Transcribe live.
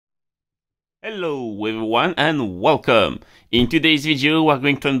Hello everyone and welcome! In today's video we're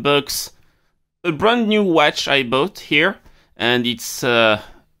going to unbox a brand new watch I bought here, and it's by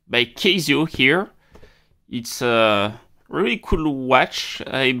CASIO here. It's a really cool watch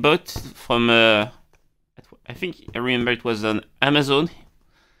I bought from, I think I remember it was on Amazon.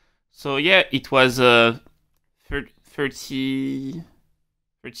 So yeah, it was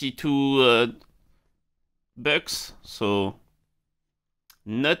 32 bucks, so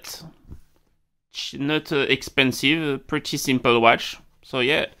not expensive, pretty simple watch. So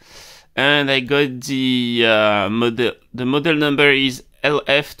yeah, and I got the model. The model number is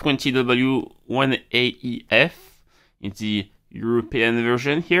LF-20W-1AEF. It's the European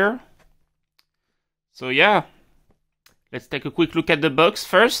version here. So yeah, let's take a quick look at the box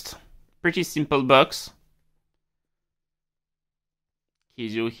first. Pretty simple box.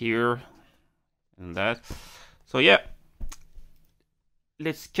 CASIO here and that. So yeah,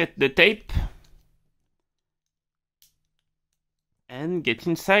 let's cut the tape and get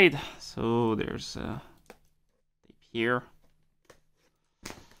inside. So there's tape here.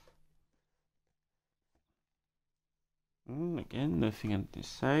 Again, nothing on this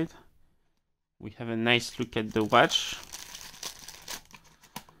side. We have a nice look at the watch.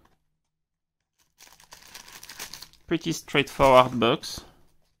 Pretty straightforward box.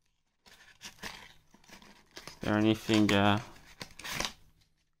 Is there anything? No,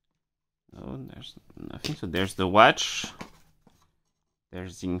 there's nothing. So there's the watch.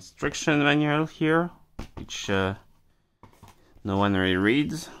 There's the instruction manual here, which no one really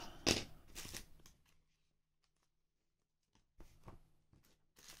reads.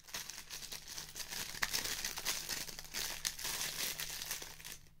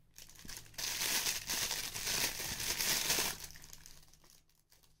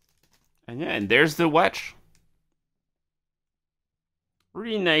 And yeah, and there's the watch.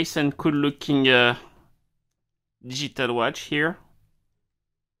 Really nice and cool looking digital watch here.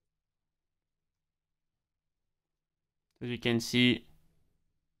 As you can see,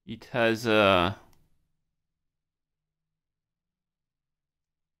 it has a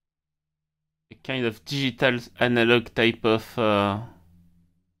kind of digital analog type of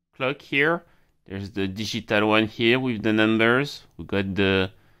clock here. There's the digital one here with the numbers. We got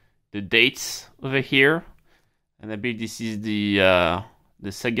the dates over here, and I believe this is the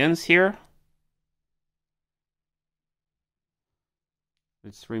seconds here.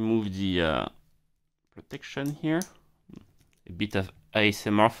 Let's remove the protection here. A bit of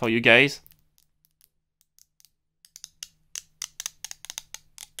ASMR for you guys.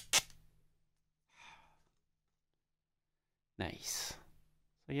 Nice.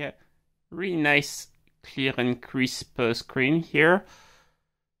 So yeah, really nice, clear and crisp screen here.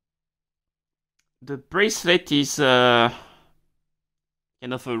 The bracelet is kind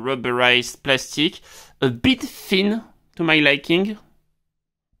of a rubberized plastic, a bit thin to my liking.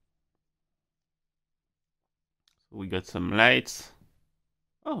 We got some lights.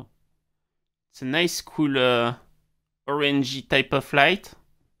 Oh, it's a nice, cool orangey type of light.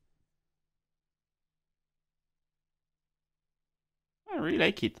 I really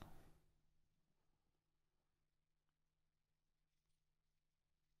like it.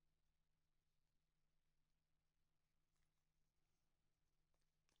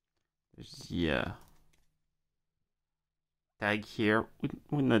 There's the tag here.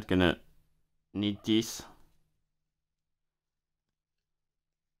 We're not gonna need this.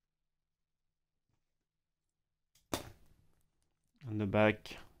 On the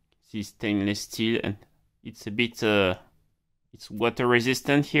back, see stainless steel, and it's a bit it's water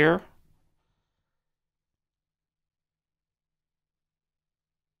resistant here.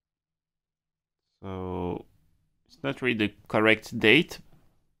 So it's not really the correct date.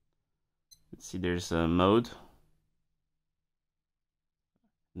 Let's see, there's a mode.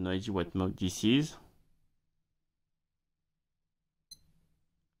 No idea what mode this is.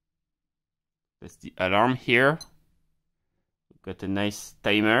 That's the alarm here. We've got a nice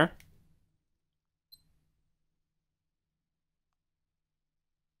timer.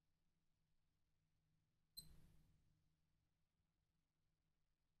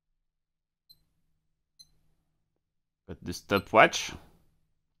 Got the stopwatch.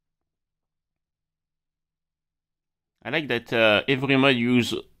 I like that every mod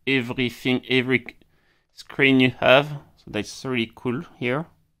use everything, every screen you have. So that's really cool here.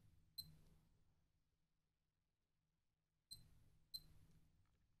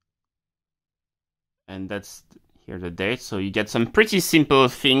 And that's here the date. So you get some pretty simple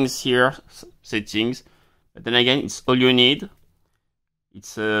things here, settings. But then again, it's all you need.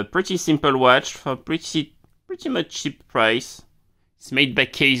 It's a pretty simple watch for pretty much cheap price. It's made by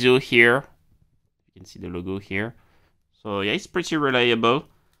CASIO here. You can see the logo here. So yeah, it's pretty reliable.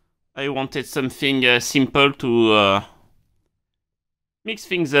 I wanted something simple to mix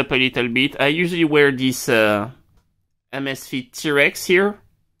things up a little bit. I usually wear this Amazfit T-Rex here,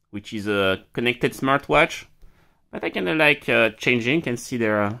 which is a connected smartwatch. But I kind of like changing. You can see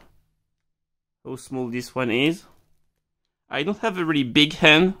there how small this one is. I don't have a really big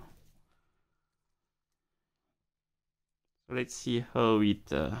hand. So let's see how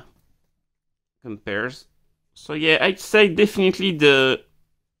it compares. So yeah, I'd say definitely the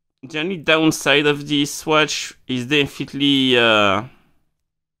only downside of this watch is definitely the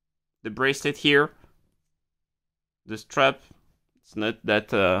bracelet here. The strap, it's not that,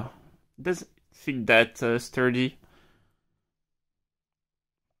 doesn't feel that sturdy.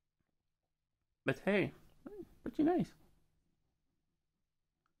 But hey, pretty nice.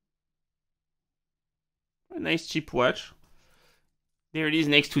 A nice cheap watch. There it is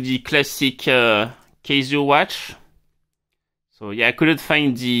next to the classic CASIO watch. So yeah, I couldn't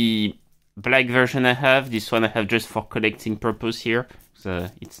find the black version I have. This one I have just for collecting purpose here. So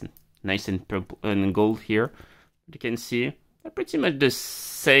it's nice and purple and gold here. You can see they're pretty much the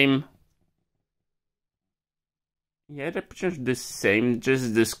same. Yeah, they're pretty much the same.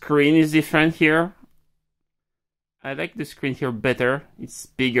 Just the screen is different here. I like the screen here better. It's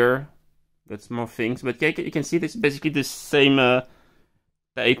bigger. Got more things. But yeah, you can see it's basically the same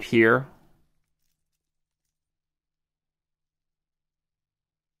type here.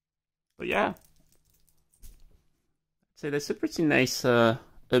 But yeah, so that's a pretty nice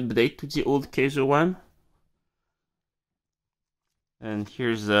update to the old CASIO one. And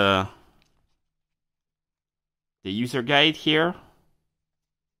here's the user guide here.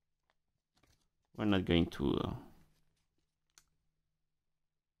 We're not going to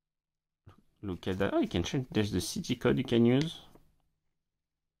look at that. Oh, you can change. There's the city code you can use.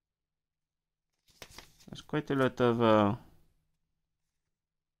 There's quite a lot of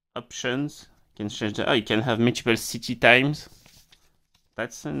options. You can change the. Oh, you can have multiple city times.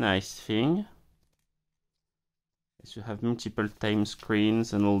 That's a nice thing. You have multiple time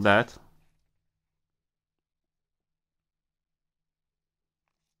screens and all that.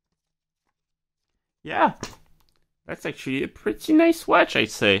 Yeah, that's actually a pretty nice watch,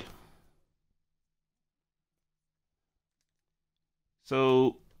 I'd say.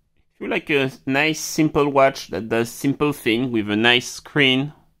 So, if you like a nice simple watch that does simple thing with a nice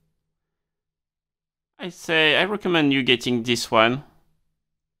screen, I recommend you getting this one.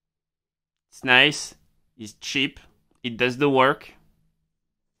 It's nice, it's cheap, it does the work.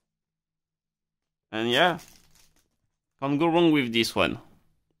 And yeah, can't go wrong with this one.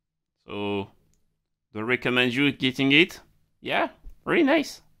 So, do I recommend you getting it? Yeah, really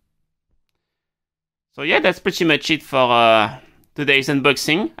nice. So yeah, that's pretty much it for today's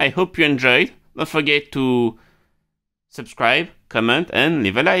unboxing. I hope you enjoyed. Don't forget to subscribe, comment, and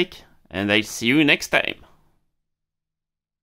leave a like. And I'll see you next time.